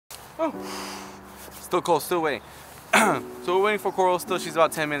Oh, still cold, still waiting. So we're waiting for Coral still. She's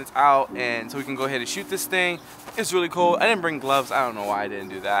about 10 minutes out, and so we can go ahead and shoot this thing. It's really cold. I didn't bring gloves. I don't know why I didn't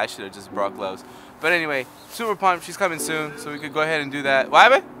do that. I should have just brought gloves. But anyway, super pumped. She's coming soon, so we could go ahead and do that.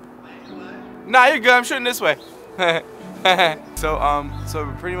 What happened? Nah, you're good. I'm shooting this way.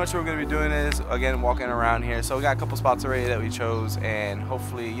 So pretty much what we're gonna be doing is again walking around here. So we got a couple spots already that we chose, and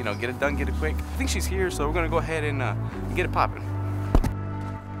hopefully, you know, get it done, get it quick. I think she's here, so we're gonna go ahead and get it popping.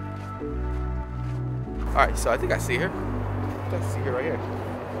 All right, so I think I see her. I see her right here.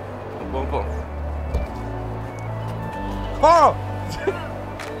 Boom, boom. Oh!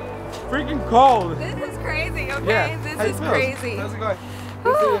 Freaking cold. This is crazy, okay? Yeah. This is crazy. How's it going?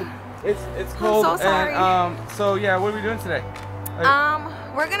 It's cold. I'm so sorry. And so yeah, what are we doing today?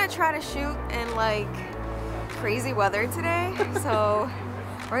 We're gonna try to shoot in like crazy weather today. So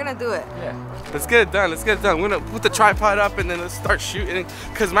we're gonna do it. Yeah. Let's get it done. Let's get it done. We're gonna put the tripod up and then let's start shooting.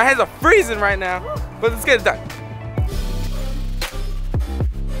 Cause my hands are freezing right now. But let's get it done.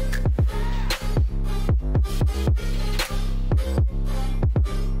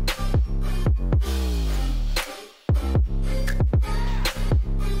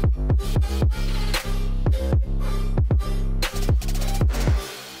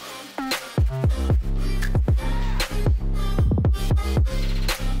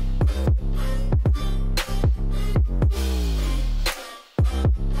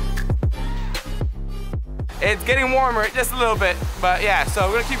 It's getting warmer just a little bit, but yeah, so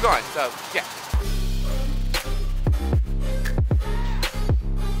we're gonna keep going, so yeah.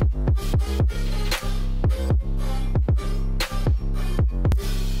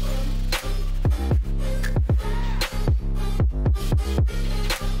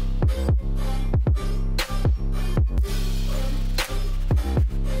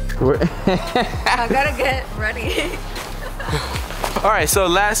 I gotta get ready. All right, so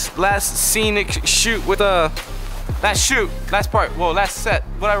last scenic shoot with last part, well, last set,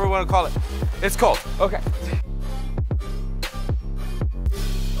 whatever we want to call it. It's cold. Okay.